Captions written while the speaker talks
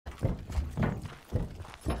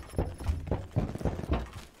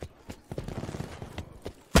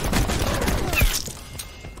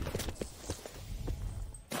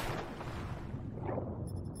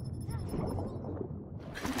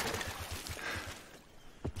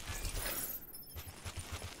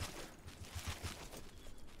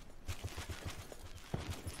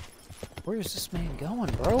Where's this man going,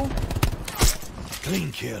 bro?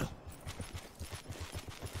 Clean kill.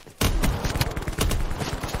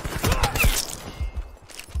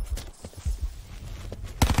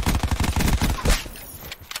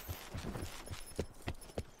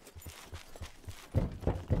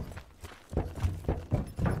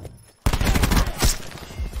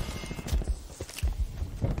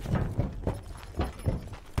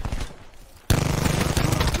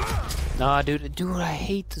 Nah, dude, I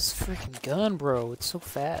hate this freaking gun, bro. It's so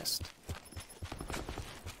fast.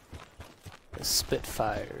 The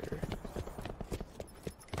Spitfire.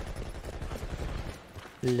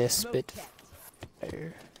 Le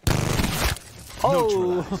Spitfire.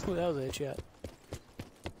 Oh, that was a headshot.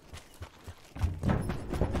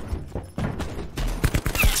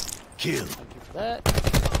 Kill. Thank you for that.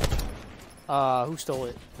 Who stole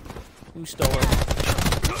it? Who stole it?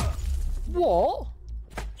 What?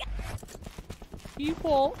 You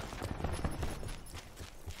what?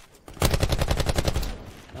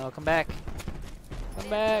 No, come back. Come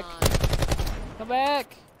back. Come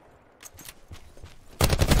back.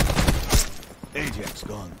 Ajax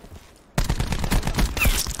gone.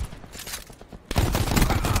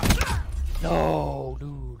 No,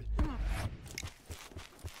 dude.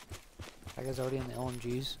 That guy's already in the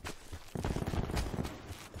LMGs.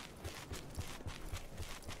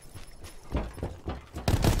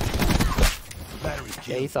 Battery Yeah,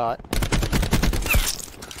 kill. he thought.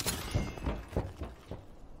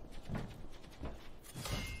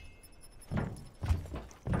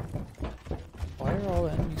 Why are all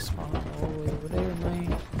the enemies spawning all the way over there,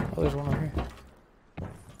 man? Oh, there's one over here.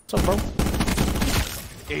 What's up,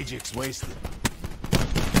 bro? Ajax wasted.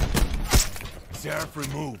 Seraph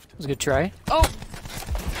removed. That was a good try. Oh!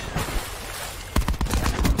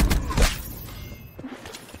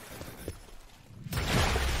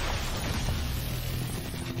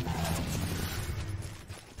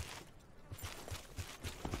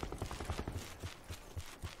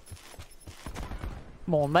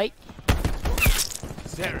 Come on, mate.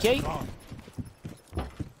 Seraph Okay. gone.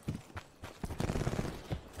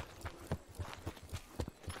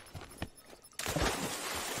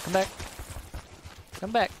 Come back.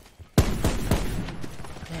 Come back.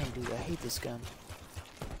 Dang, dude, I hate this gun.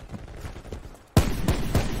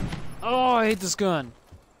 Oh, I hate this gun.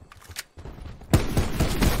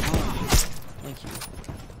 Thank you.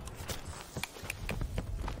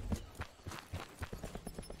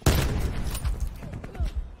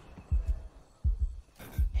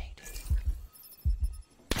 Dang, dude.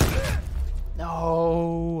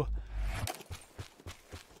 No.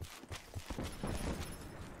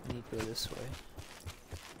 I need to go this way.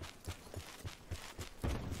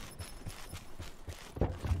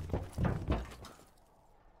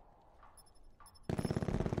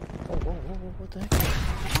 Whoa, whoa, whoa, whoa, what the heck?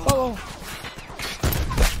 Oh!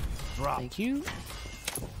 Drop. Thank you.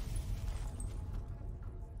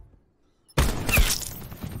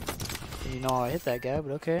 You know I hit that guy,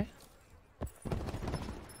 but okay.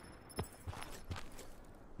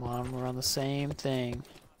 Come on, we're on the same thing.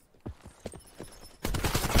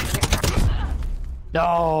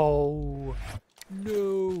 No!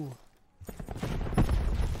 No!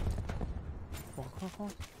 Come on, come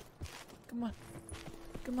on, come on.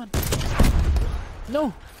 Come on.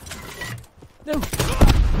 No! No!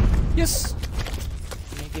 Yes!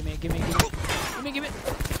 Give me, give me, give me, give me, give me, give me!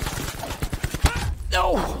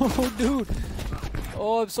 No! Oh, dude!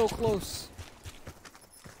 Oh, I'm so close.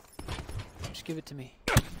 Just give it to me.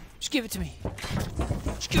 Just give it to me.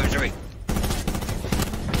 Just give it to me!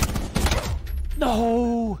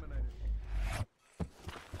 No!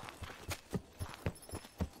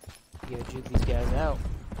 You gotta juke these guys out.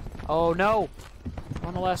 Oh no! I'm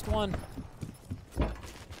on the last one.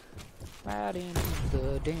 Right into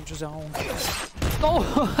the danger zone.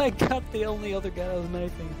 Oh! I got the only other guy that was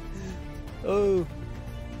knifing. Oh.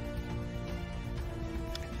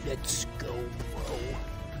 Let's go, bro.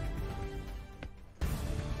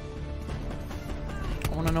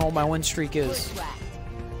 I wanna know what my win streak is.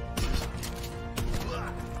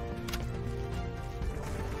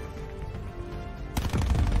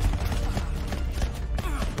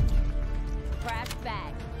 Crash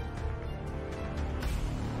bag.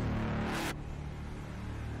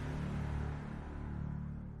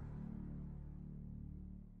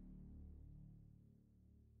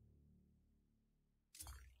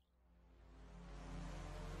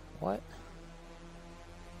 What?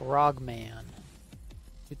 Frogman.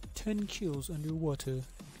 Get 10 kills underwater.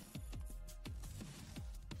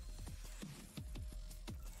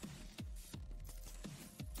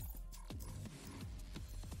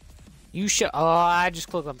 You should. Oh, I just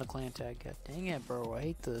clicked on the clan tag. God dang it, bro. I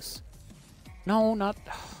hate this. No, not...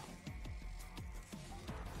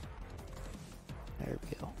 There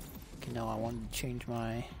we go. Okay, no, I wanted to change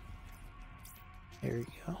my... There we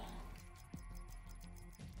go.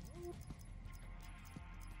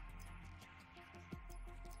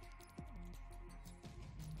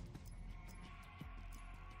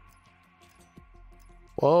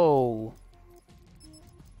 Whoa.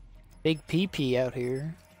 Big PP out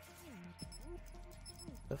here.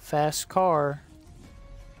 A fast car.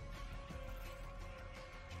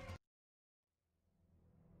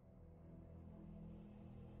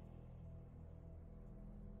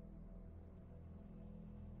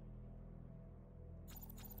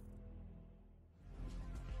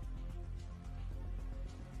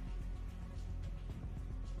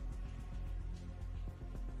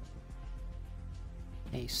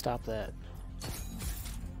 Hey, stop that.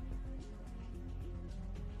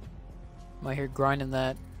 I'm out here grinding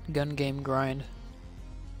that gun game grind.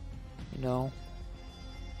 You know.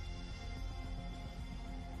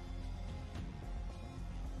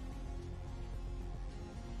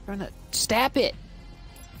 Trying to stab it.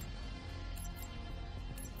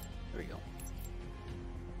 There we go.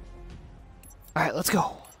 Alright, let's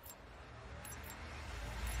go.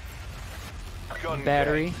 Gun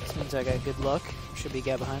Battery. This means I got good luck. Should be a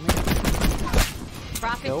guy behind me.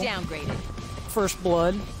 Rocket Go. downgraded. First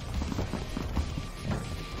blood.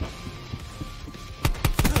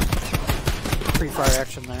 Free fire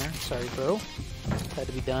action there. Sorry, bro. Had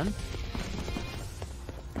to be done.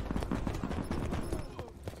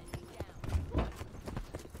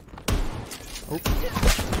 Oh.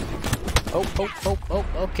 Oh,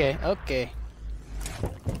 okay, okay.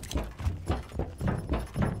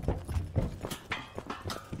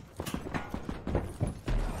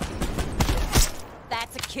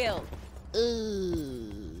 That's a kill.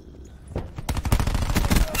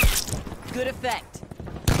 Good effect.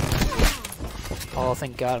 Oh,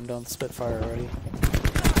 thank God I'm done with Spitfire already.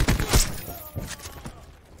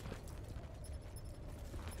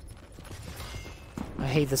 I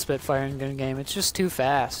hate the Spitfire in gun game. It's just too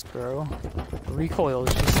fast, bro. The recoil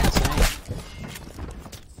is just insane.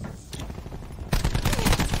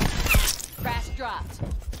 Crash dropped.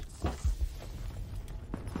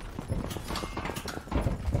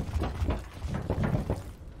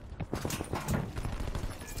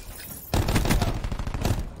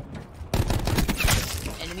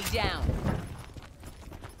 Enemy down.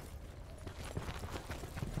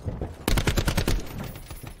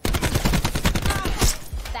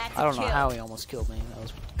 That's I don't know kill. how he almost killed me. That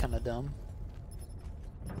was kind of dumb.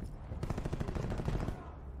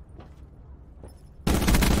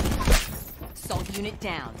 Assault unit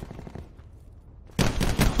down.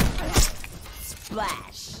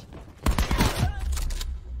 Splash.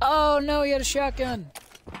 Oh no, he had a shotgun.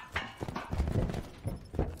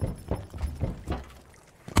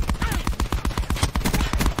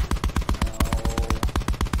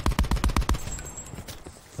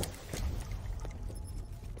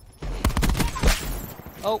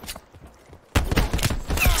 Oh.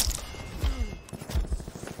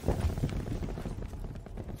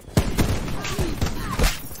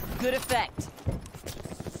 Good effect.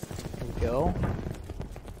 There we go.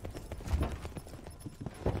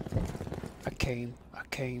 I came.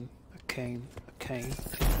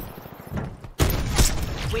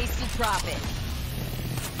 Wasted profit.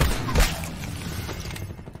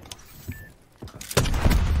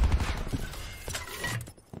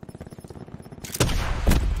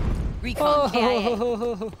 Recon KIA.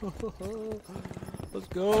 Let's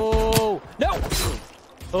go. No.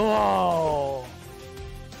 Oh.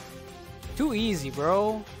 Too easy,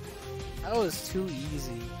 bro. That was too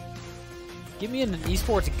easy. Give me an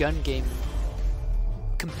esports gun game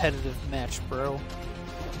competitive match, bro.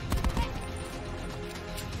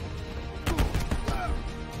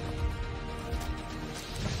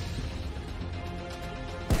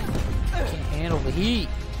 I can't handle the heat.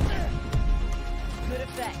 Good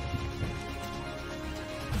effect.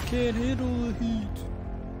 Can't handle the heat.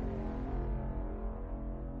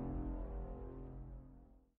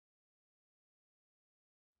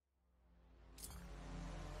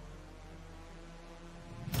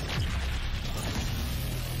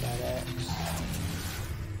 Bad axe.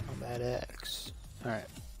 Oh, bad axe. Alright.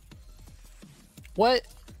 What?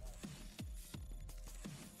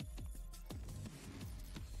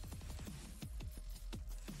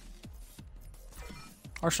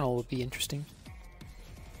 Arsenal would be interesting.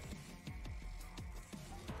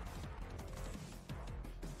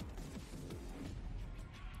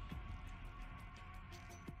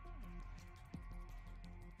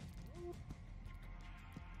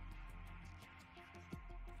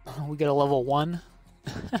 We got a level 1.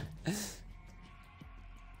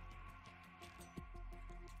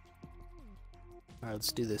 Alright,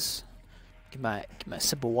 let's do this. Get my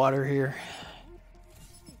sip of water here.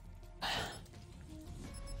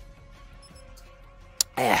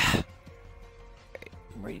 Ah.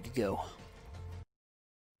 I'm ready to go.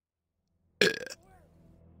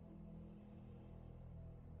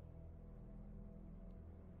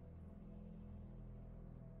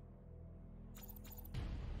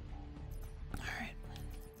 Alright.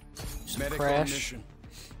 Medic Crash. on mission.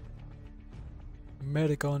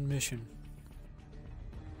 Medic on mission.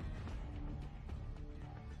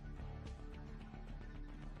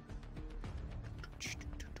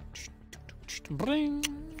 Bring.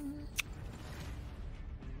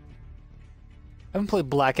 I haven't played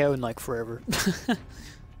Blackout in like forever.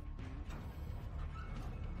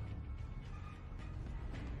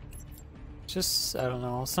 Just, I don't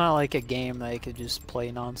know. It's not like a game that I could just play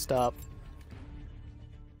non-stop.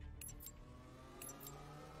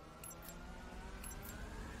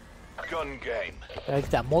 Gun game. Gotta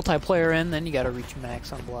get that multiplayer in, then you gotta reach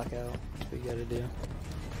max on Blackout. That's what you gotta do.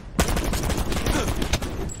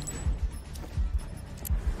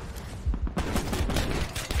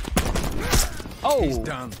 Oh! He's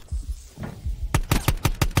done.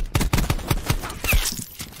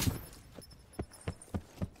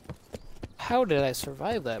 How did I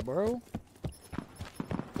survive that, bro?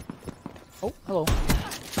 Oh, hello.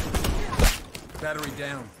 Battery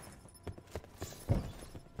down.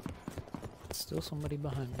 Still somebody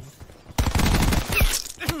behind me.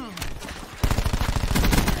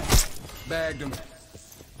 Bagged him.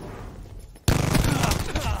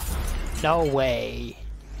 No way.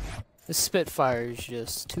 This Spitfire is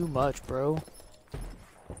just too much, bro.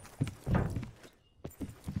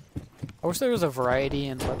 I wish there was a variety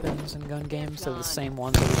in weapons and gun games instead of the same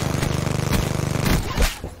ones.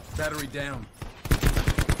 Battery down.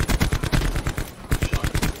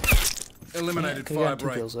 Eliminated Yeah, fire two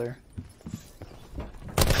break. kills there.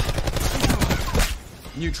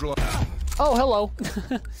 Neutral. Oh, hello.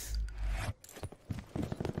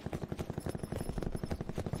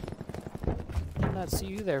 Did not see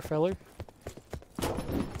you there, feller.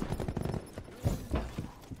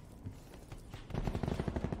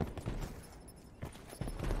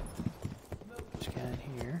 Just got in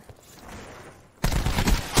here.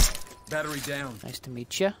 Battery down. Nice to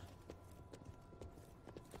meet you.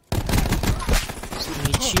 Nice to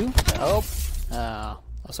meet you. Oh, I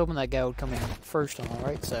was hoping that guy would come in first on the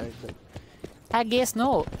right side, but I guess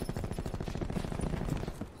not.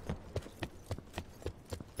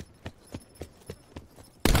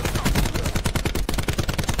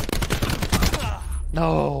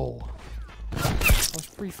 No. I was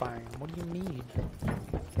free firing. What do you mean?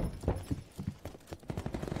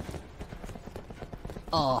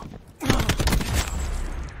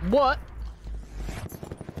 What?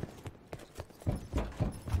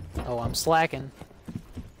 Oh, I'm slacking.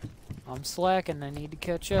 I'm slacking. I need to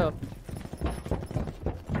catch up.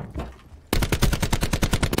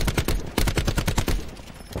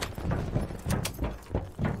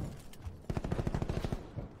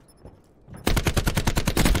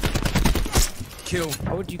 Kill.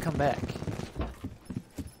 How would you come back?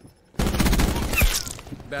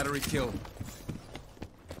 Battery kill.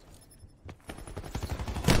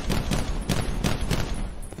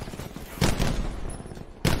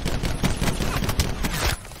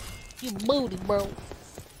 You booty, bro.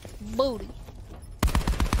 Booty.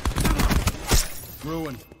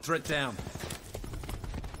 Ruin. Threat down.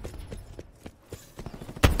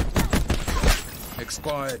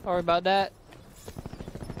 Expired. Sorry about that.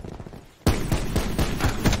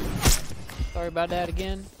 Sorry about that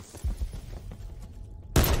again.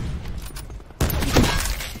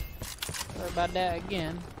 Sorry about that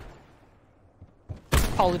again.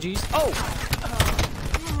 Apologies. Oh!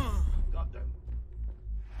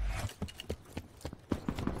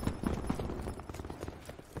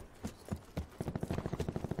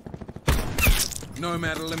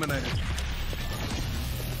 Nomad eliminated.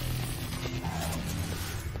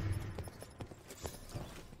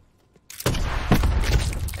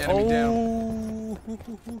 Enemy down. Oh!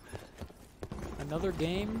 Another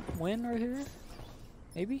game win right here?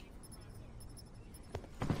 Maybe?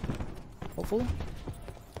 Hopefully?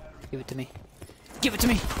 Give it to me. Give it to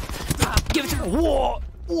me! Give it to me! Whoa!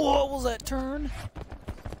 What was that turn?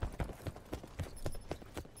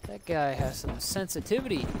 That guy has some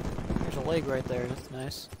sensitivity. There's a leg right there. That's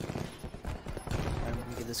nice. Alright, let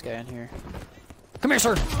me get this guy in here. Come here,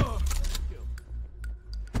 sir!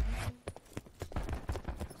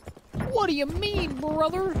 What do you mean,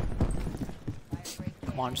 brother?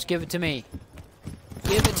 Come on, just give it to me.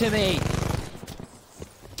 Give it to me!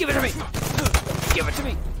 Give it to me! Give it to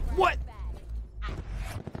me! What?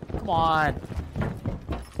 Come on.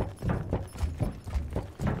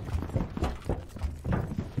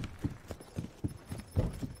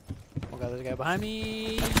 there's a guy behind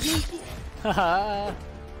me. Haha.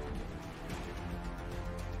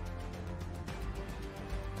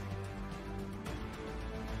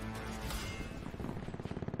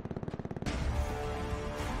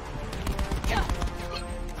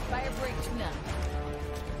 Fire break snuffed.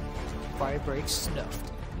 Fire break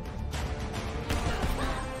snuffed.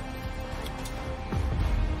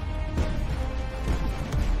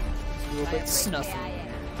 A little bit snuffy.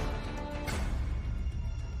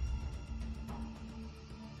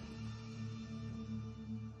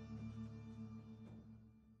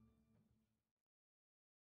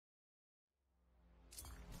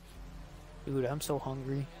 Dude, I'm so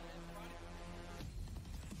hungry.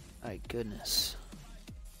 My goodness.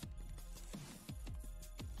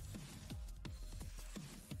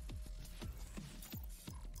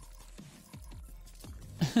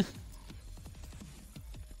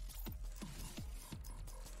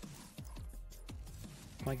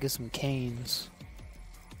 Might get some canes.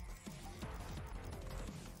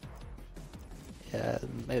 Yeah,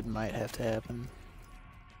 it might have to happen.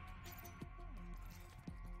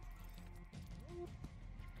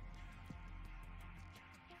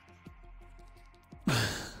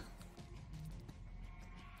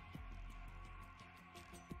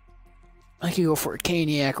 I could go for a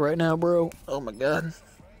caniac right now, bro. Oh my god.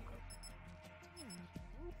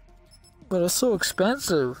 But it's so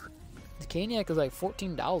expensive. The caniac is like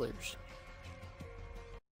 $14.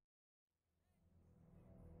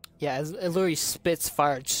 Yeah, it literally spits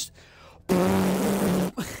fire. Just like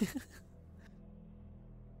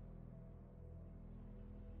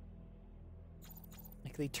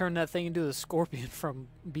they turned that thing into a scorpion from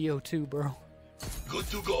BO2, bro. Good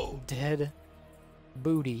to go. Dead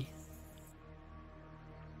booty.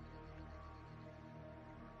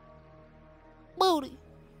 Booty.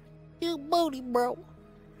 You booty, bro.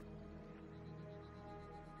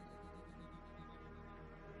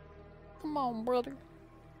 Come on, brother.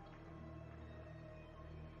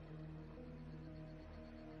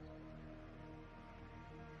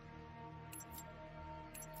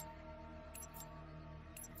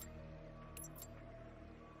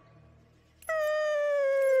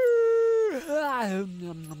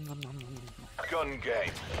 Gun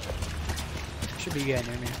game. Should be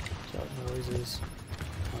getting in here. So the noise is.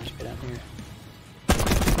 I'll just get down here.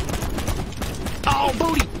 Oh,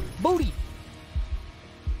 booty! Booty!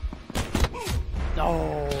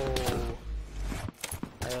 No.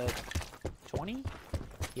 20?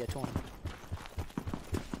 Yeah, 20.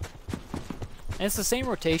 And it's the same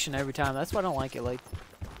rotation every time. That's why I don't like it. Like,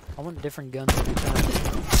 I want different guns every time.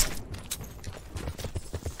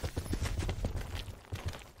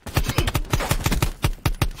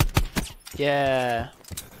 Yeah.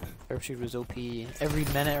 Sharpshooter was OP. Every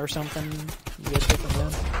minute or something, you get a different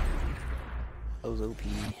gun. That was OP.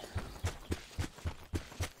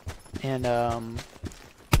 And, we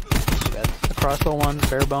got the crossbow one,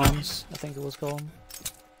 bare bones, I think it was called.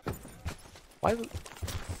 Why would...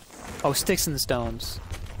 Oh, sticks and stones.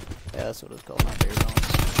 Yeah, that's what it was called, not bare bones.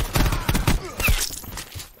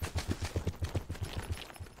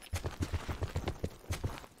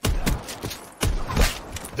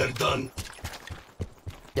 They're done.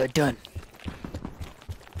 They're done.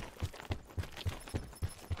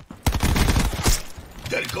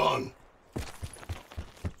 They're gone.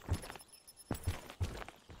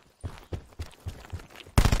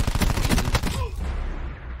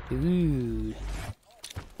 Dude.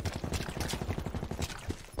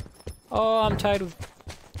 Oh, I'm tired of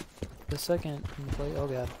the second play. Oh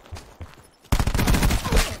god.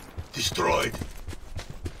 Destroyed.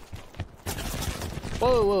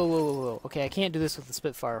 Whoa, whoa, whoa, whoa, whoa. Okay, I can't do this with the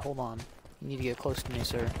Spitfire. Hold on. You need to get close to me,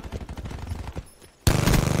 sir.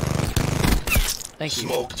 Thank you.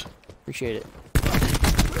 Smoked. Appreciate it.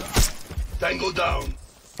 Tango down.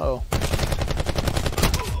 Oh.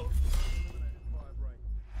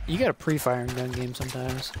 You gotta pre-fire in gun games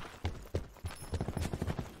sometimes.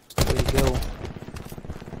 It's the way to go.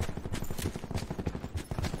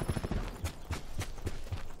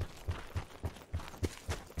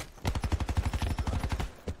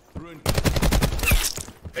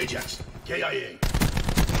 Ajax. KIA.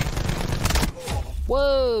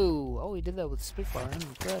 Whoa! Oh, he did that with Spitfire. I'm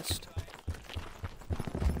impressed.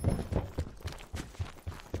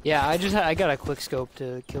 Yeah, I got a quick scope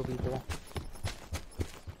to kill people.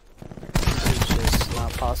 It's just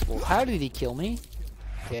not possible. How did he kill me?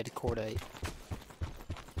 He had cordite.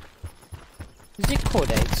 Is it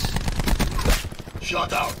cordites?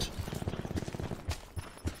 Shot out.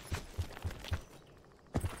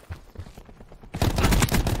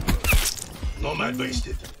 Nomad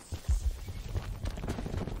wasted.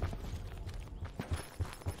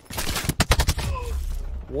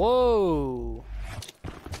 Whoa!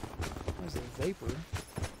 There's the vapor.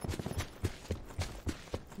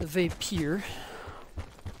 The vapor. You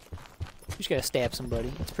just gotta stab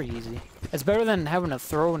somebody. It's pretty easy. It's better than having to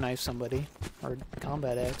throw a knife somebody. Or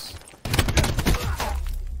combat axe.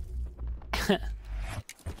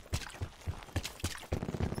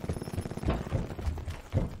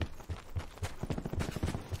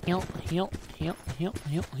 Heal, heal, heal, heal,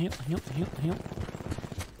 heal, heal, heal, heal, heal.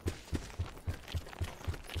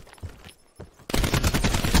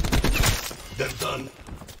 They're done.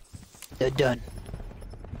 They're done.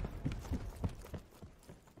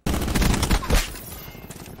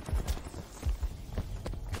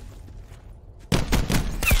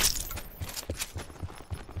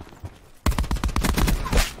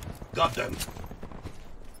 Got them.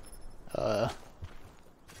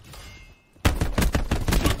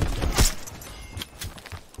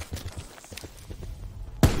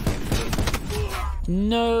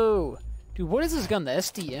 No! Dude, what is this gun? The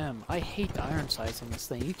SDM. I hate the iron sights on this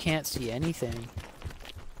thing. You can't see anything.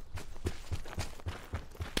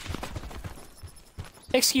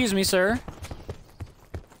 Excuse me, sir.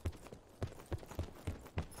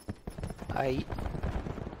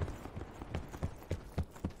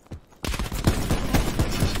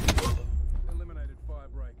 Eliminated fire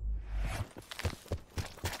break.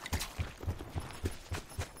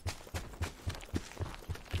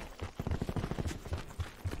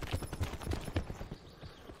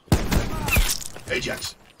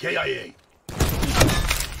 Ajax, KIA.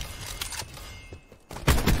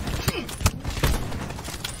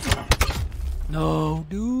 No,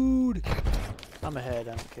 dude. I'm ahead.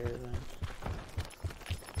 I don't care then.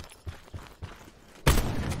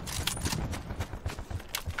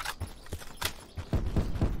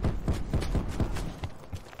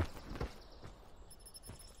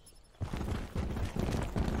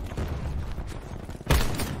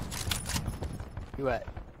 You at?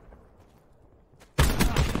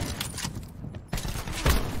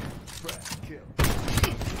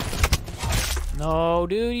 No,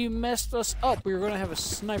 dude, you messed us up. We were gonna have a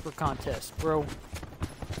sniper contest, bro.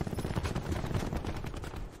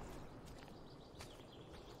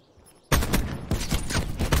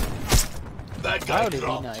 That guy How did he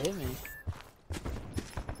dropped. not hit me?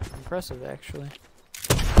 Impressive, actually.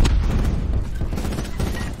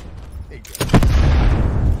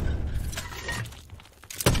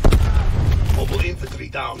 Mobile infantry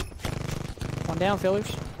down. One down,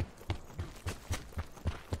 fillers.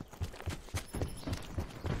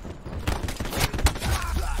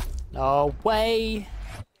 No way.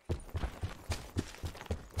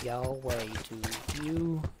 Y'all way to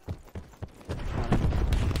you.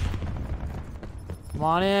 Come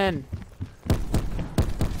on in.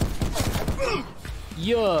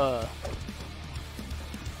 Yeah.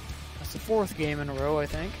 That's the 4th game in a row, I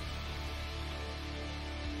think.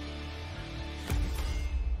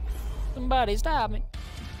 Somebody stop me.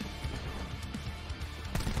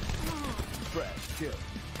 Fresh kill.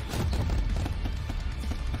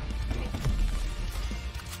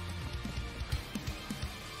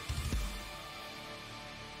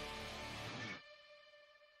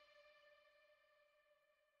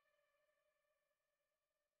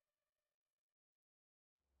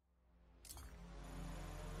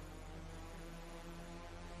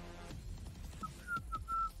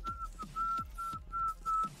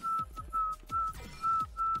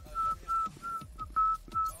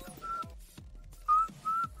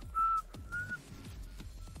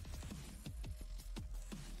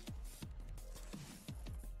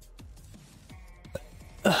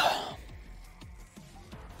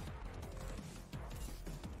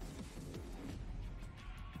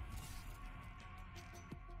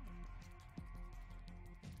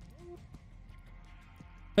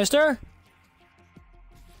 Mister?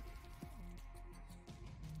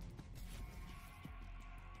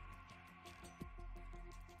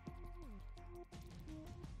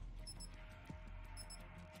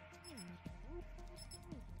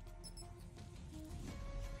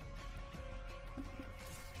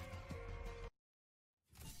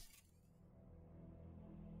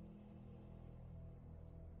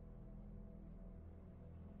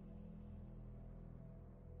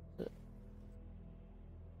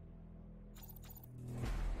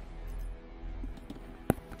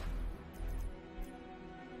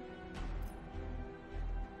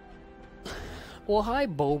 Well, hi,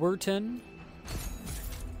 Boberton.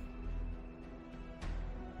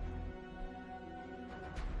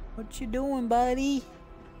 What you doing, buddy?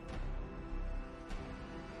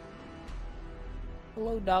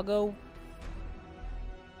 Hello, doggo.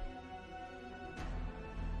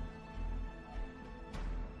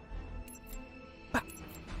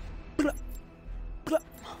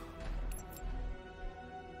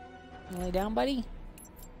 You lay down, buddy?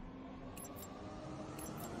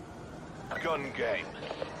 Gun game.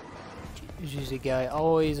 There's usually a guy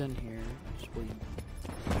always in here. Sweet.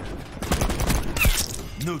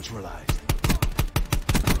 Neutralized.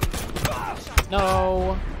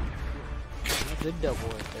 No! A good double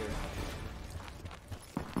right there.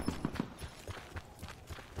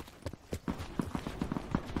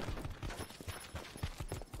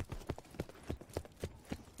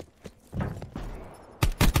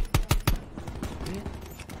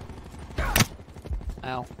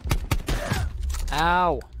 Ow.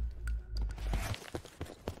 Ow!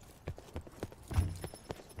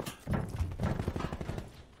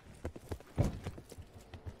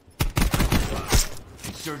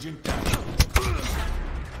 Insurgent.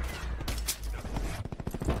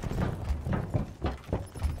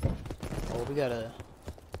 Oh, we got a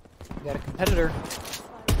competitor.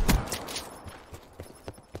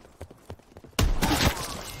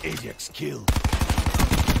 Ajax killed.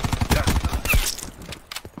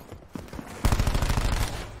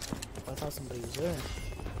 I thought somebody was there.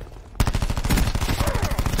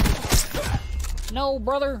 No,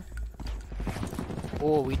 brother!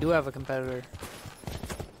 Oh, we do have a competitor.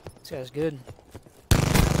 This guy's good.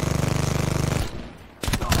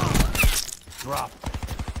 Drop.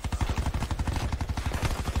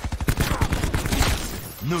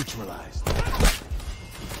 Neutralized.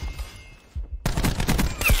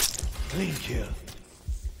 Clean kill.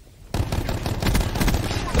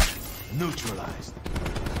 Neutralized.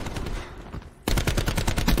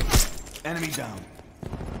 Enemy down.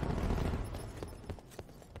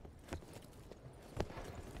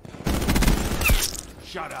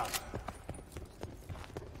 Shut up.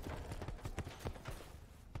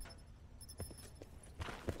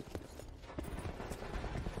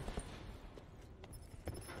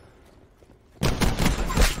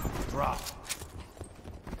 Drop.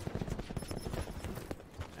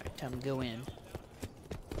 Alright, time to go in.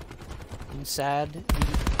 Inside.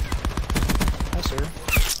 Hi, sir.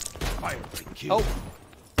 Fire. Kill. Oh!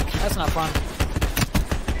 That's not fun.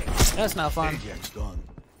 That's not fun. Ajax gone.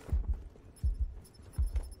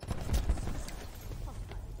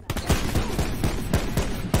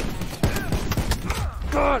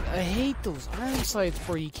 God, I hate those iron sights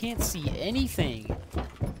where you can't see anything.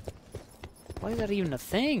 Why is that even a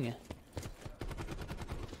thing?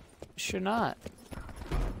 Should not.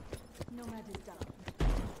 Nomad is down.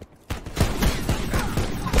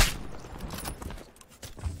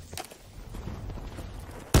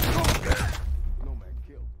 Nomad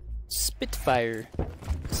killed. Spitfire.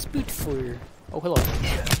 Spitfire. Oh, hello.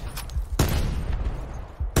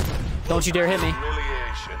 Don't you dare hit me.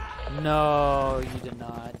 Humiliation. No, you did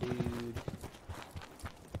not, dude.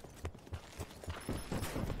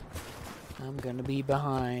 I'm gonna be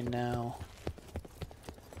behind now.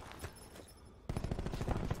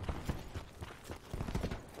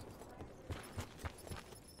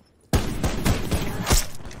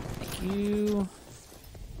 Thank you.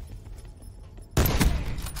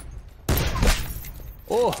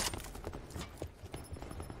 Oh!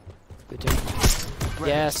 Good job.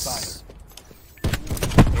 Yes.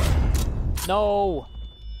 No!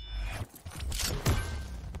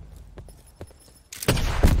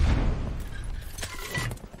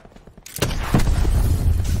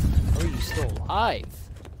 How are you still alive?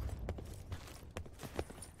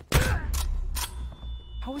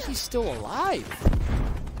 How is he still alive?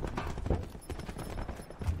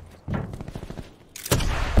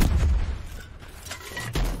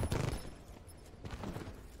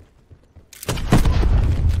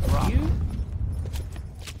 You?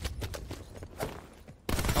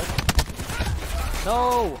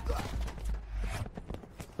 No!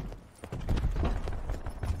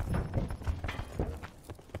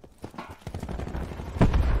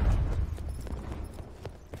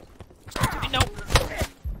 No!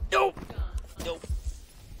 No! No!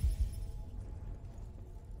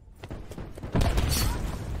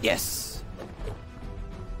 Yes!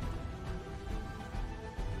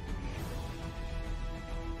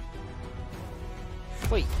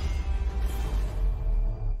 Wait.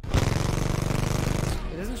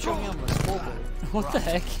 It doesn't show me on the scoreboard. What the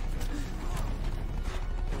heck?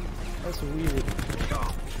 That's weird.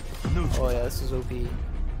 Oh yeah, this is OP.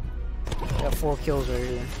 Got 4 kills right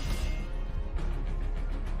here.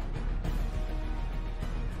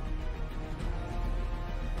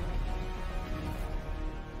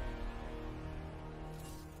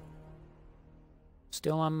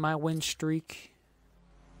 Still on my win streak.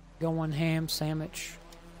 Going ham sandwich.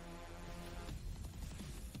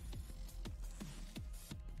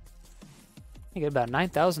 I get about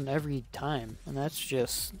 9,000 every time, and that's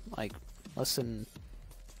just like less than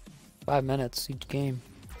 5 minutes each game.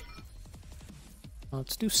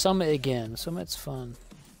 Let's do Summit again. Summit's fun.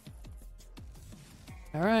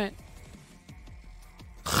 Alright.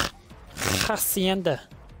 Hacienda.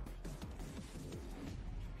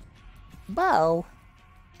 Bow.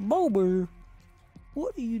 Bober.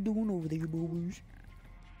 What are you doing over there, Bobers?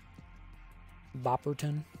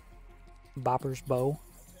 Bopperton. Bopper's bow.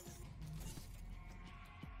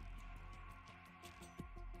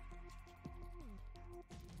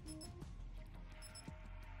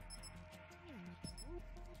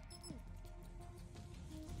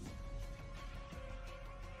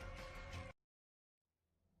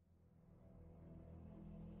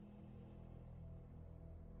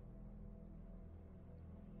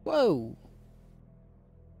 Whoa.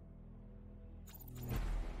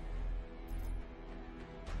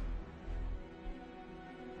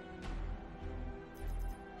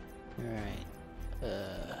 Alright.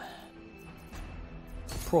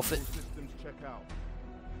 Profit. Systems check out.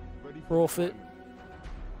 Ready for Profit. deployment.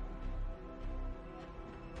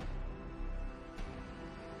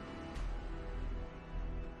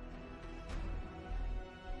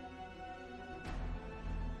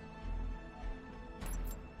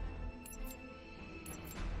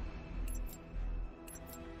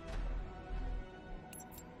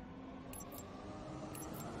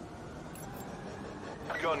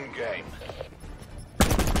 Gun game.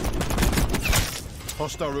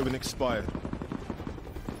 Hostile ribbon expired.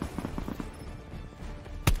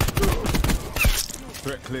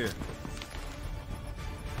 Threat clear.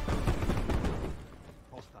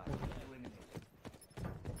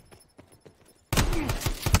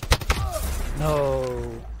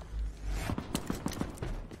 No.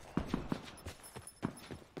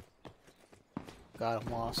 God,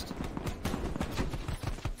 I'm lost.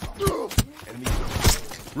 Enemy.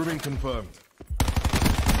 Ribbon confirmed.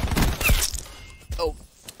 Oh.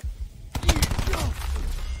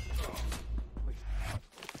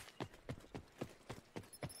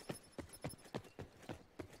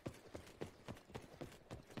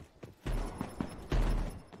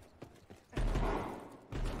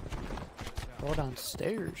 Go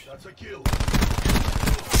downstairs. That's a kill.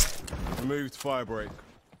 Removed firebreak.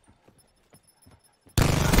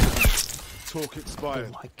 Talk Oh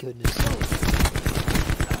expired. my goodness.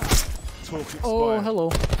 Talk expired. Oh,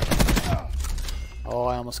 hello. Oh,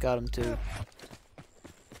 I almost got him too.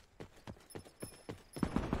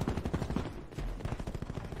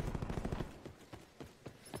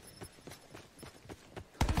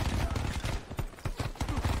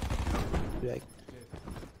 Like,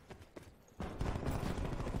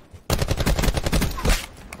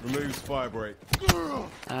 Removed firebreak.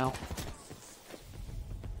 ow.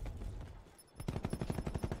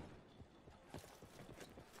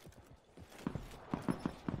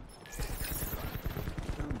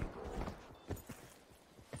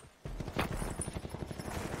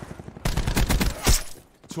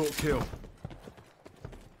 Talk kill.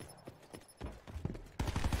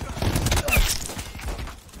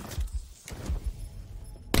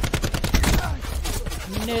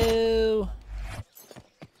 No.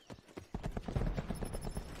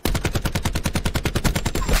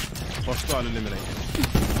 Hostile eliminated.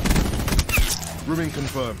 Ribbon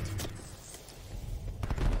confirmed.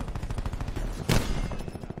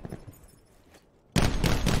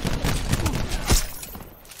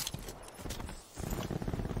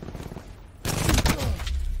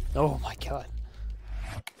 Oh my god.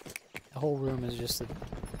 The whole room is just a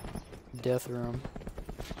death room.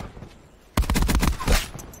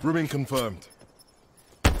 Ribbon confirmed.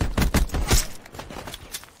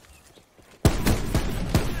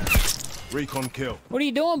 Recon kill. What are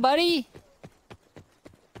you doing, buddy?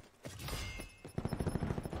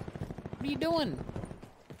 What are you doing?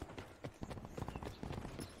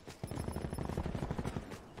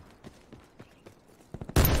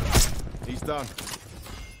 He's done.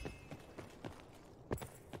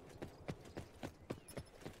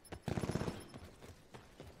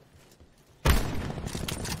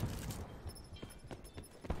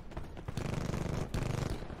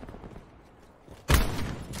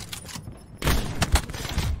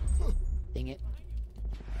 Dang it.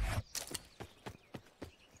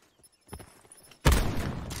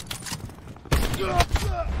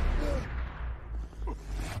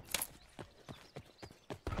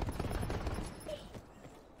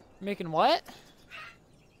 Making what?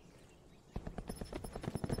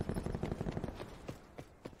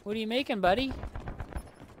 What are you making, buddy?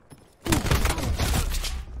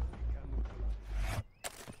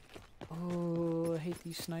 Oh, I hate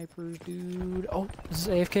these snipers, dude. Oh, is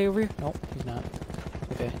this AFK over here? Nope, he's not.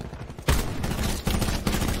 Okay.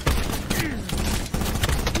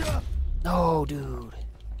 Oh, dude.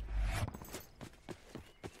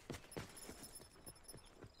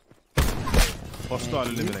 Hostile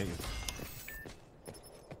eliminated.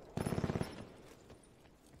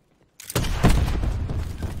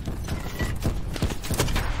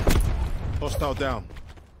 Hostile down.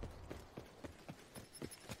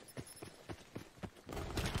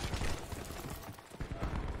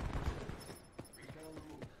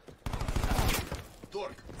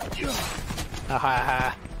 Ha ha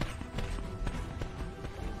ha.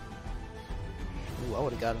 Ooh, I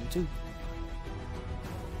would have got him too.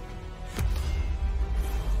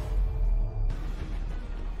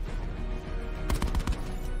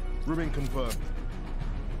 Rooming confirmed.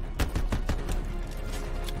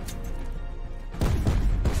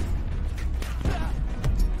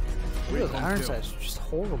 Those iron sights are just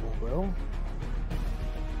horrible, bro.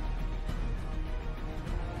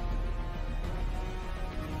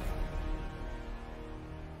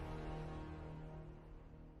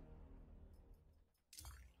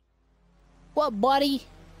 What, buddy?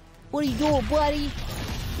 What are you doing, buddy?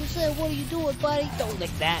 What's up? What are you doing, buddy? Don't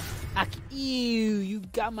lick that. Ew, you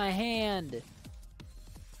got my hand.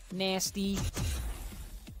 Nasty.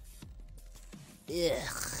 Ugh.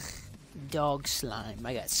 Dog slime.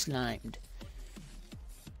 I got slimed.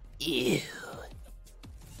 Ew.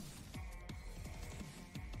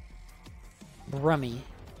 Rummy.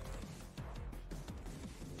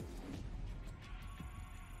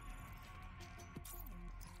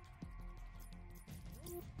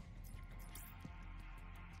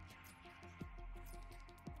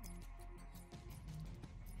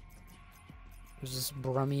 Where's this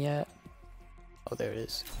Brummy at? Oh, there it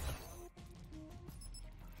is.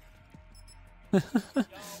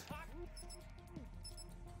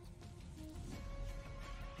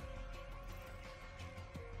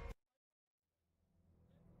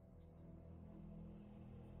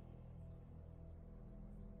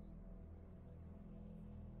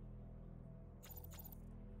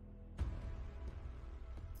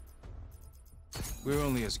 We're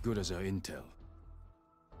only as good as our intel.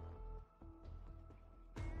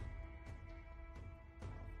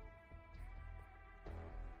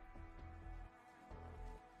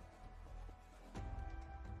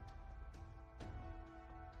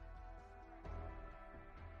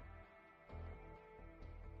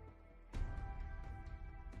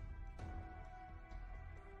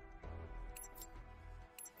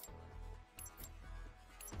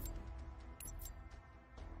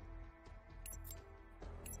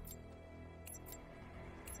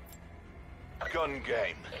 Gun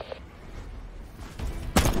game.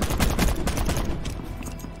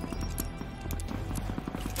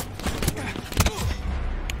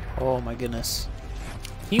 Oh my goodness.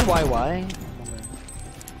 Can you YY?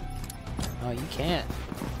 Oh, you can't.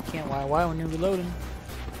 You can't YY when you're reloading.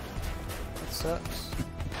 That sucks.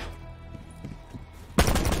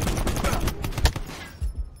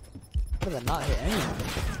 How did that not hit anyone?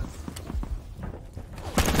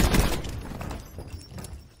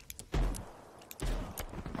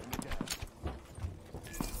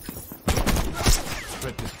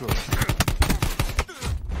 Threat destroyed.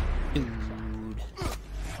 Dude.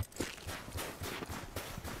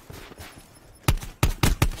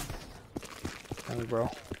 Tell me, bro.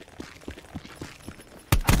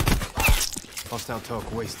 Hostile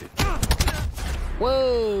talk wasted.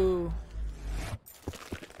 Whoa!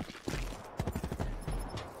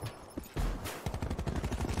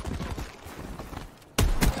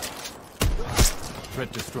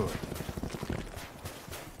 Threat destroyed.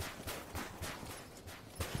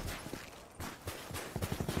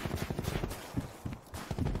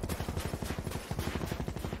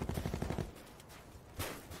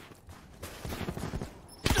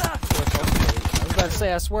 I was about to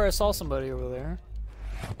say, I swear I saw somebody over there.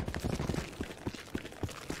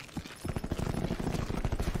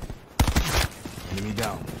 Enemy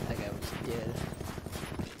down. That guy was dead.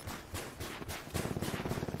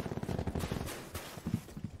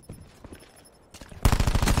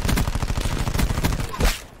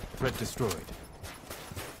 Threat destroyed.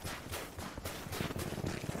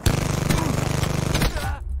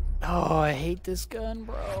 Oh, I hate this gun,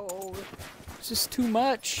 bro. It's just too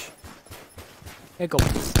much. Here, go.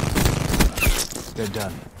 They're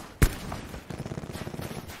done.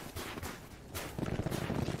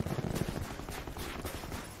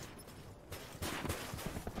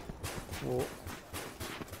 Whoa.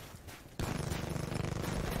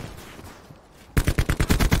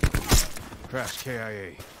 Crash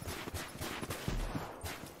KIA.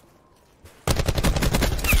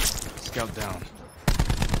 Scout down.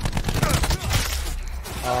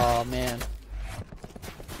 Oh man.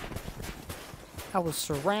 I was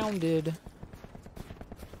surrounded.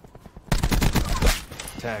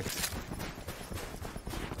 Tagged.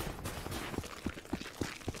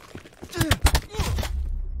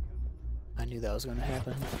 I knew that was going to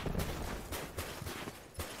happen.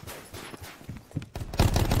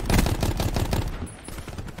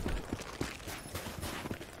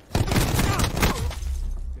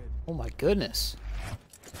 Oh my goodness.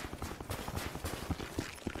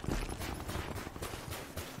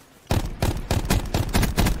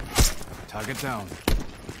 Target down.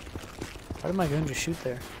 Why did my gun just shoot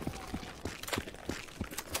there?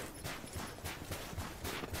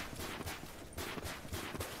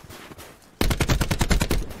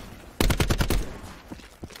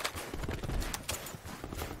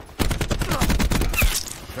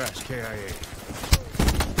 Crash KIA.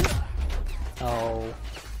 Oh.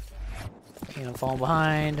 I'm falling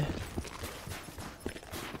behind.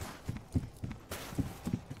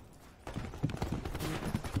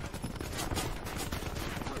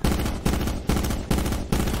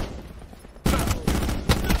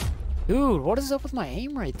 Dude, what is up with my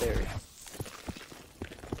aim right there?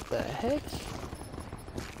 The heck?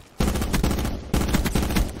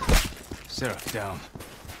 Seraph down.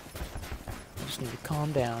 I just need to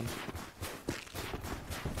calm down.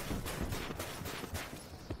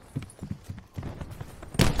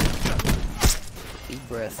 Deep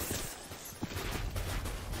breath.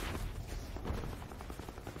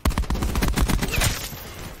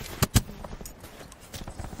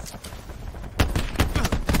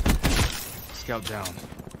 Scout down.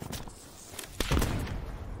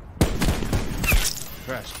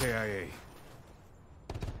 Crash KIA.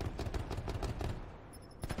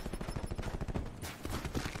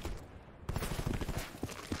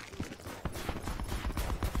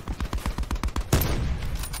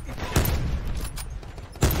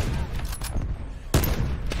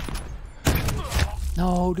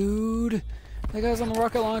 No, dude. That guy's on the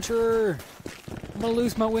rocket launcher. I'm gonna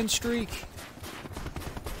lose my win streak.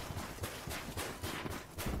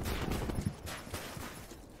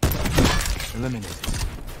 Eliminated.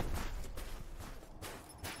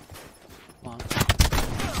 Come on.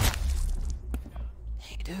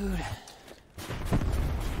 Hey, dude.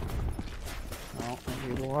 Oh, I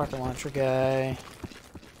hear the rocket launcher guy.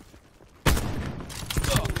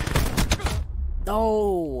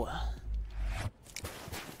 No!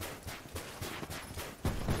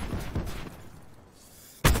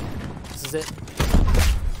 This is it.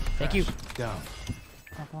 Thank you. Down.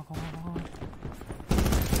 Come on, come on, come on, come on.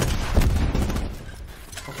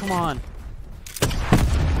 Oh, come on.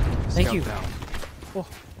 Thank Scout you. Down. Oh.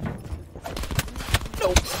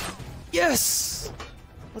 Nope. Yes!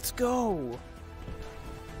 Let's go.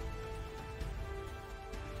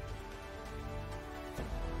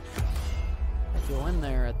 Go in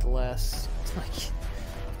there at the last like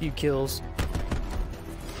few kills.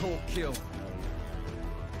 Cool kill.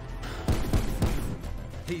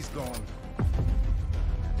 He's gone.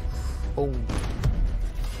 Oh.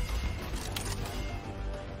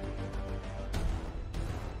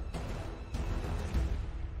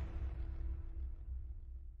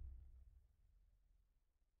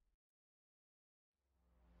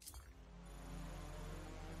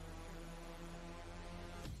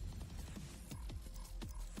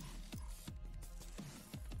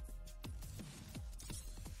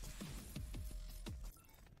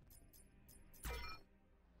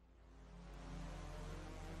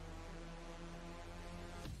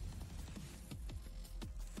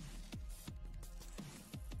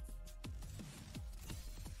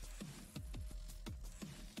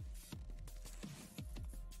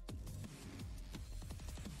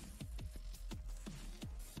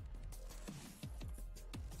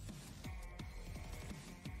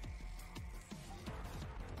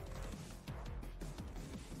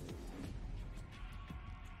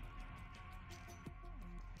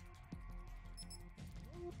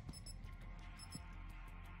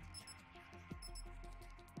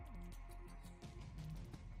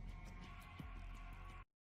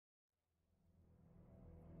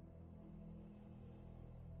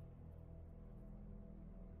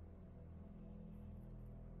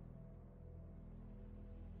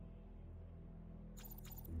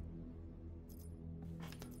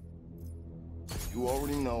 You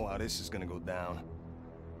already know how this is gonna go down.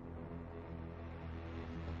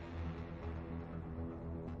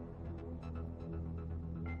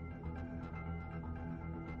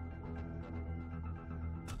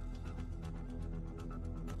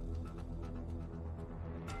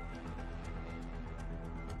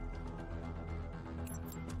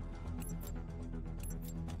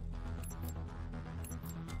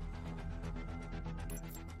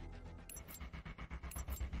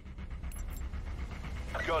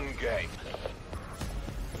 gun game.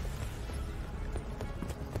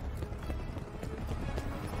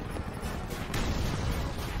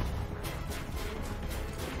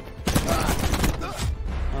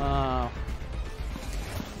 Oh.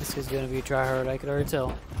 This is gonna be a tryhard, I could already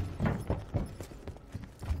tell.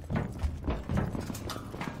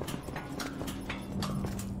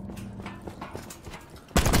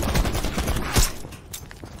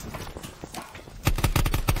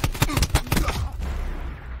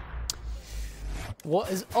 What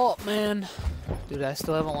is up, man? Dude, I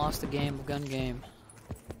still haven't lost a game of gun game.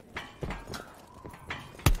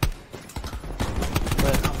 But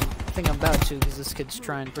I think I'm about to, because this kid's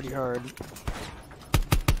trying pretty hard.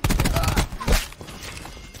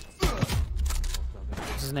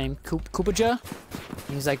 What's his name? Kupaja?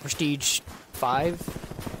 He's like Prestige 5? Is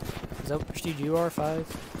that what Prestige you are? 5?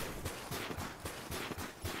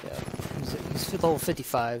 Yeah, he's level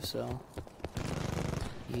 55, so...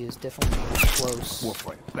 He is definitely close. Wolf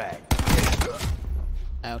right back.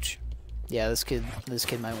 Ouch. Yeah, this kid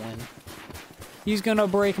might win. He's gonna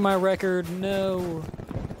break my record. No.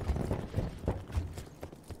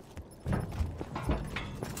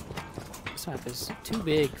 This map is too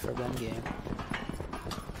big for a gun game.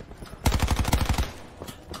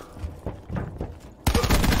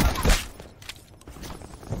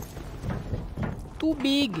 Too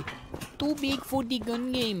big. Too big for the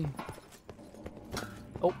gun game.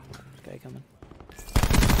 Oh, guy coming.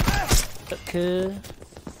 Okay.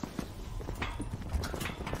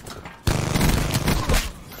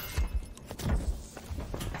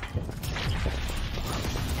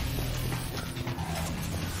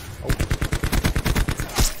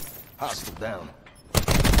 Hostile down.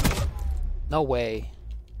 No way.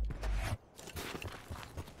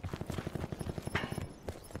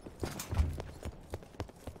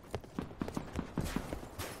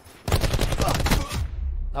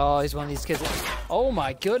 Oh, he's one of these kids. Oh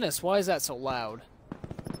my goodness, why is that so loud?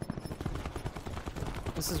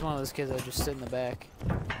 This is one of those kids that just sit in the back.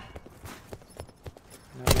 No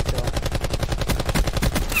detail.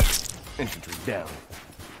 Infantry down.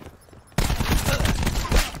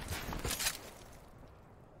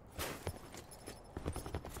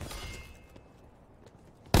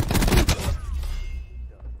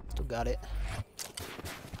 Still got it.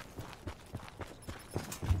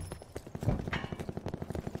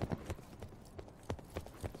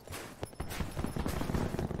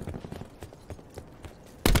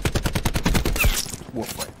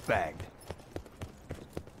 Wolf right bagged.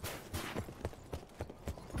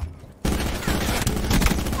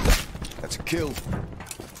 That's a kill.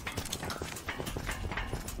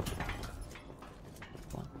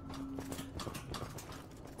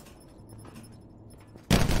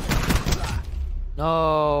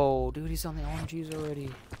 No, dude, he's on the RMGs already.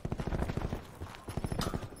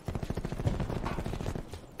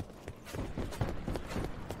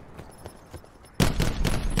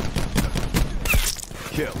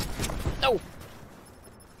 Kill. No.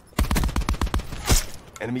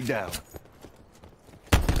 Enemy down.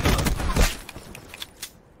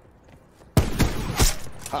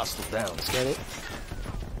 Hostile down. Get it?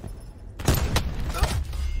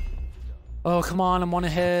 Oh, come on, I'm one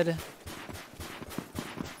ahead.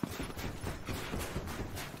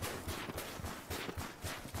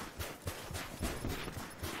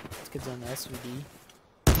 This kid's on the SVD.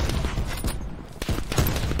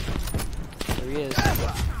 There he is.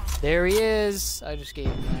 There he is! I just gave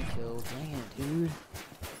him that kill. Dang it, dude.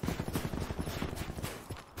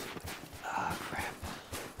 Ah,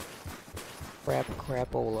 crap.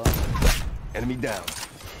 Crapola. Enemy down.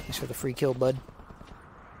 Thanks for the free kill, bud.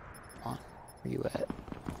 Come on. Where you at?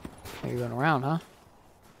 Oh, you're going around, huh?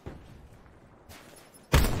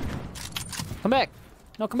 Come back!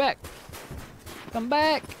 No, come back! Come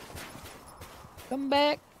back! Come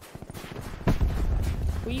back!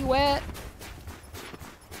 Where you at?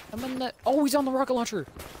 I'm in the... Oh, he's on the rocket launcher!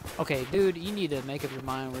 Okay, dude, you need to make up your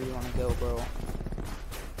mind where you want to go, bro.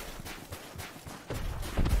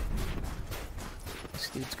 This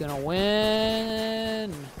dude's gonna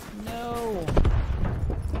win! No!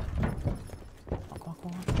 Come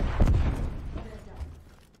on.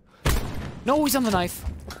 No, he's on the knife!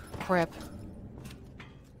 Crap.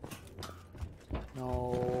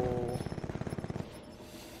 No.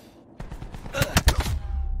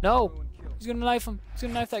 No! He's gonna knife him. He's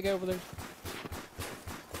gonna knife that guy over there.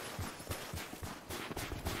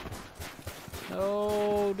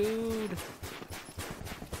 No, dude. Of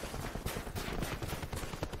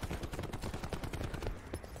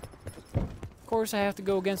course I have to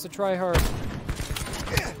go against the tryhard.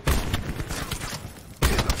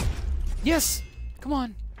 Yes! Come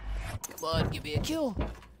on. Come on, give me a kill.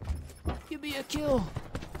 Give me a kill.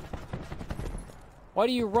 Why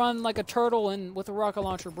do you run like a turtle and with a rocket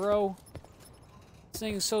launcher, bro? This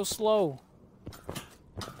thing is so slow.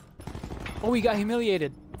 Oh, he got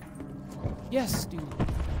humiliated. Yes, dude.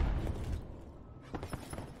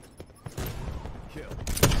 Kill.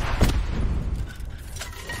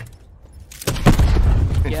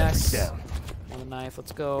 Yes. Down. Another knife.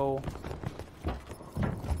 Let's go.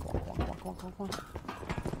 Come on.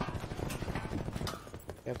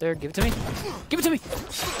 Get up there. Give it to me. Give it to me.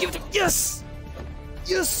 Give it to me. Yes.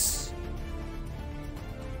 Yes.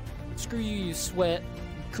 Screw you, you sweat.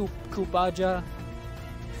 Kupaja.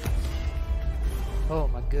 Oh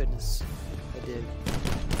my goodness. I did.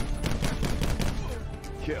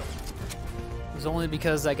 Kill. It was only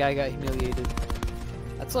because that guy got humiliated.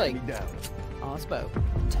 That's like, Enemy down. oh, that's about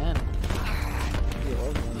 10. Maybe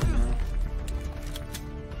 11 in there.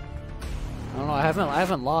 I don't know. I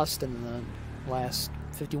haven't lost in the last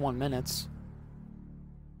 51 minutes.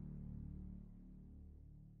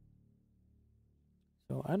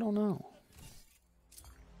 So I don't know.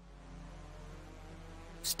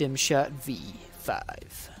 Stim Shot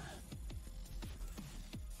V5.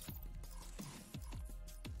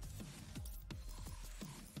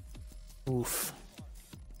 Oof.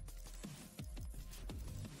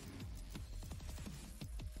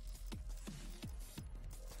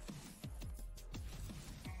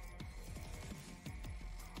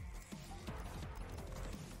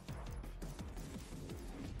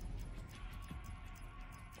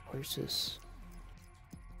 Where's this?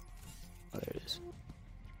 Oh, there it is.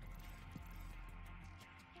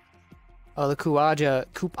 Oh, the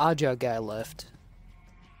Kupaja guy left.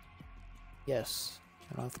 Yes.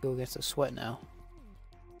 I don't have to go against the sweat now.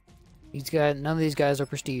 None of these guys are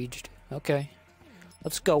prestiged. Okay.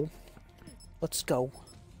 Let's go. Let's go.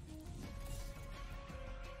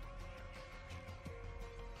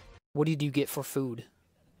 What did you get for food?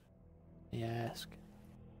 May I ask?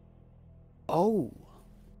 Oh.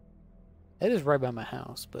 That is right by my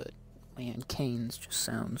house, but man, Canes just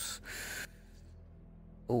sounds.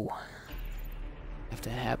 Oh. Have to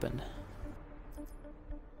happen.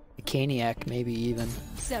 A Caniac, maybe even.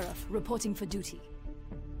 Seraph reporting for duty.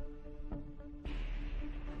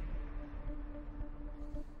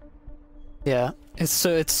 Yeah, it's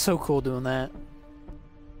so cool doing that.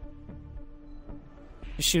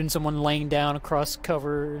 Just shooting someone laying down across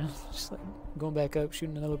cover, just like going back up,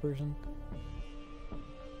 shooting another person.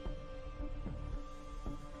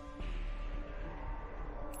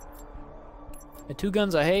 The two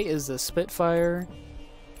guns I hate is the Spitfire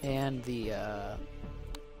and the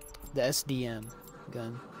SDM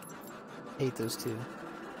gun. Hate those two.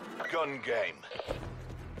 Gun game.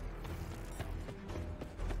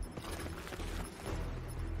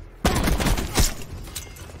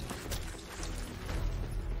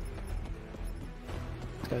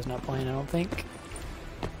 This guy's not playing, I don't think.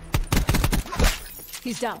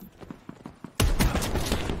 He's down.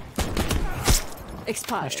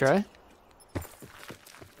 Expired. Nice try.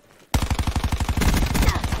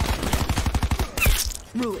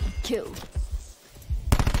 Ruin. Killed.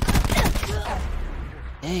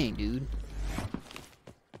 Dang, dude.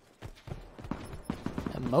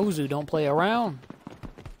 That Mozu don't play around.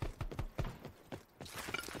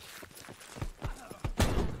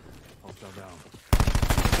 Hostile down.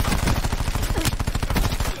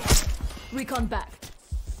 Recon back.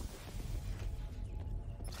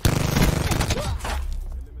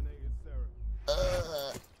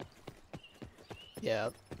 Yeah.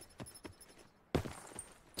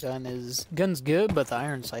 Gun's good, but the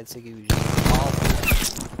iron sights they give you just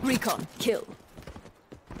awful. Recon. Kill.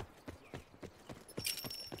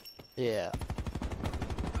 Yeah.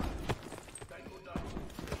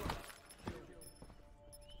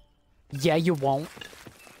 Yeah, you won't.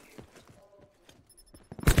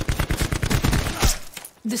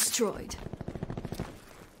 Destroyed.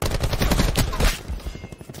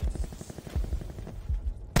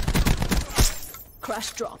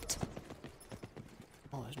 Crash dropped.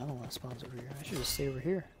 Oh, there's another one that spawns over here. I should just stay over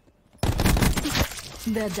here.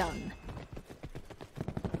 They're done.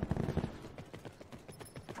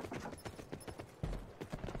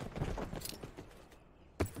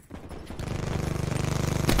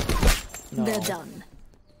 No. They're done.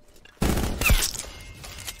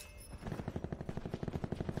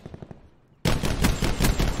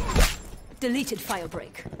 Deleted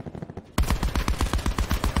firebreak.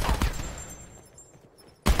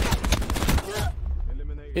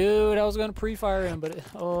 Dude, I was gonna pre-fire him, but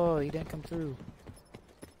oh, he didn't come through.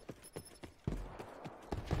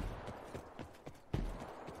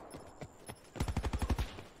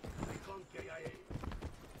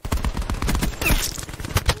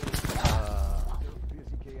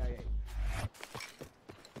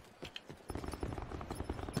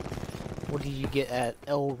 What did you get at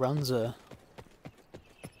El Runza?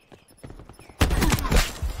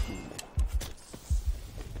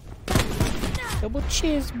 Double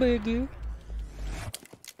cheeseburger.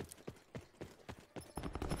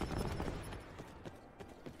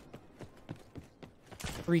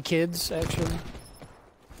 Three kids, actually.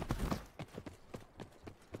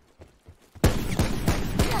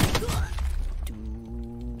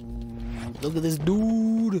 Dude, look at this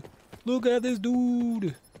dude. Look at this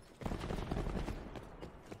dude.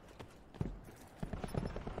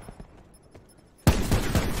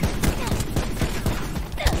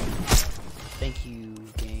 Thank you,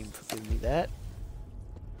 game, for giving me that.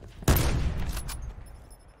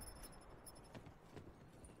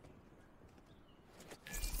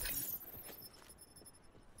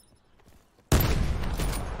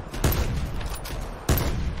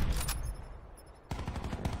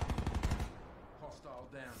 Hostile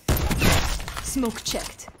down. Smoke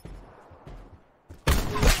checked.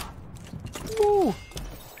 Woo! One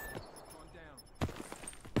down.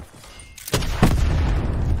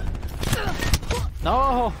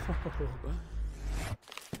 No!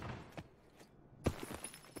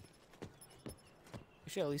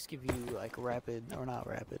 We should at least give you, like, rapid, or not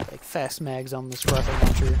rapid, like, fast mags on this rocket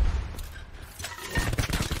launcher.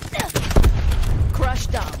 Crash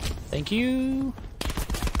down. Thank you!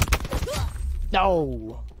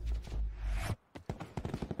 No!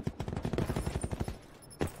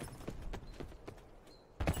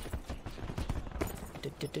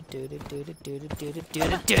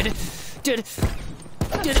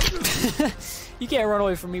 You can't run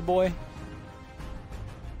away from me, boy.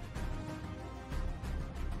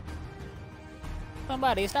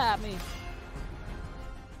 Somebody stop me.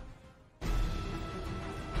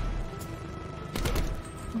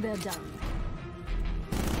 They're done.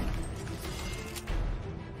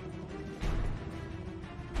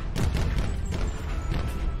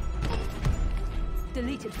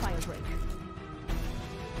 Deleted firebreak.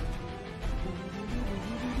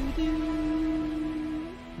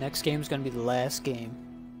 Next game's gonna be the last game.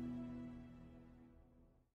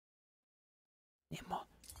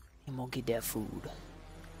 Nemo, get that food.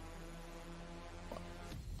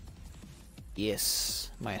 Yes,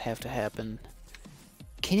 might have to happen.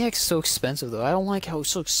 Caniac's so expensive though. I don't like how it's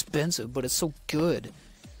so expensive, but it's so good.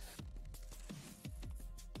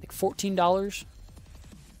 Like $14.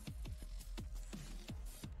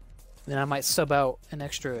 Then I might sub out an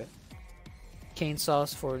extra cane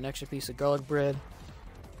sauce for an extra piece of garlic bread.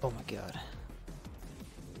 Oh my god.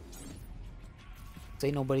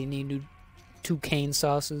 Ain't nobody need two cane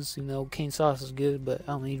sauces. You know, cane sauce is good, but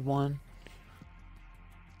I only need one.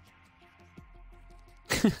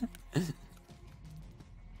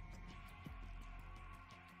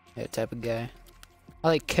 That type of guy. I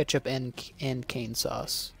like ketchup and cane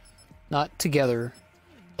sauce. Not together,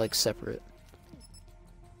 like separate.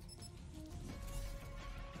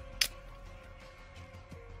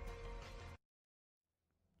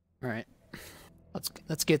 Alright.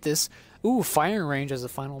 Let's get this. Ooh, firing range as a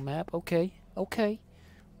final map. Okay. Okay.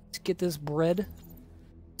 Let's get this bread.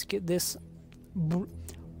 Let's get this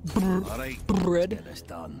Alright, bread. get this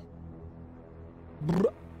done.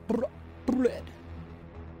 Bread.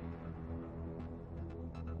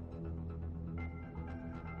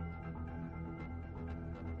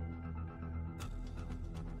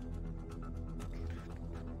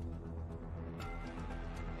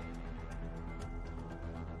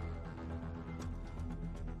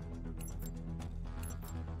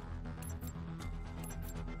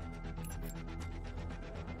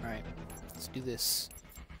 Alright, let's do this.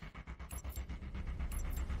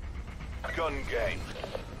 Gun game.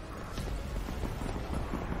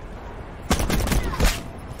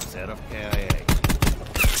 Set up KIA.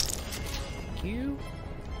 Thank you.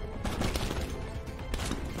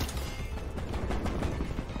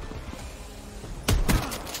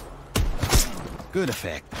 Good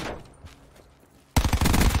effect.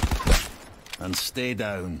 And stay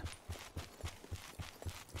down.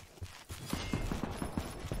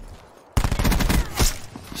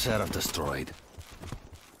 Setup destroyed.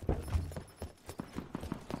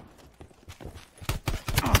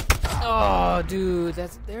 Oh, dude,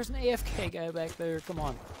 there's an AFK guy back there. Come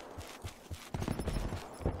on.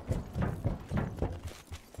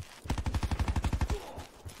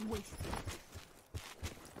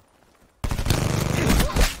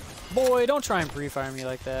 Boy, don't try and pre-fire me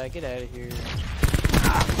like that. Get out of here.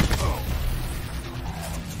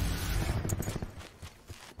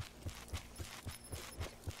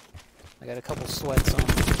 I got a couple sweats on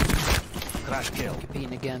Crash kill.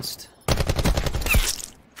 competing against.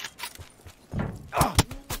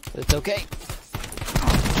 But it's okay.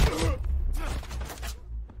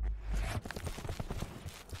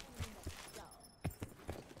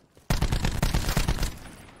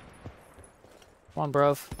 Come on,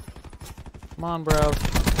 bruv. Come on, bruv.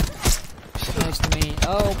 Nice to me.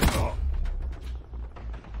 Oh.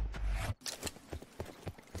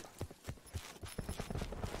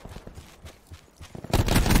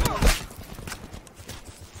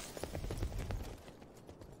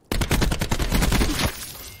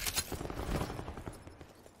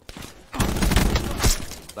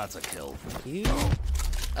 That's a kill. You?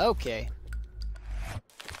 Okay.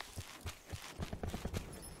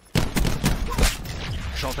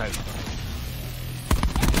 Shot out.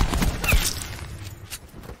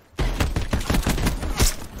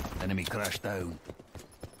 Enemy crashed down.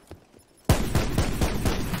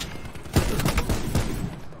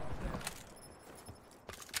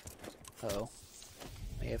 Uh-oh.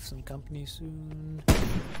 May have some company soon.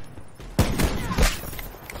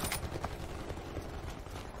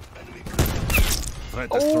 Threat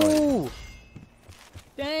destroyed. Oh!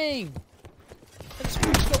 Dang! I just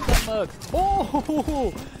quickscoped that mug.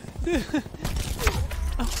 Oh!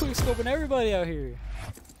 I'm quickscoping everybody out here.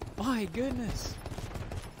 My goodness.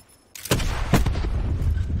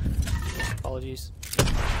 Apologies.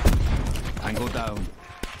 Tango down.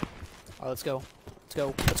 Alright, let's go. Let's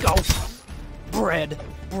go. Let's go! Bread!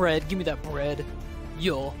 Bread! Give me that bread.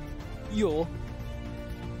 Yo. Yo.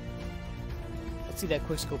 Let's see that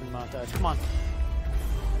quickscoping montage. Come on.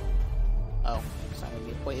 Oh, it's not gonna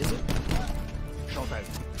be. Wait, is it? Shot out.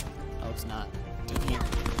 Oh, it's not.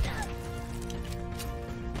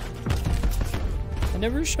 It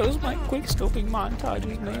never shows my quickscoping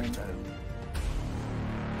montages, man.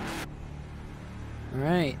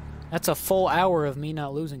 Alright. That's a full hour of me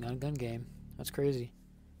not losing on gun game. That's crazy.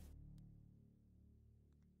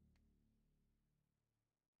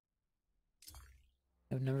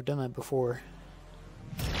 I've never done that before.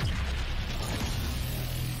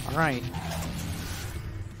 Alright.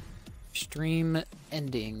 Stream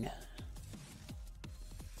ending.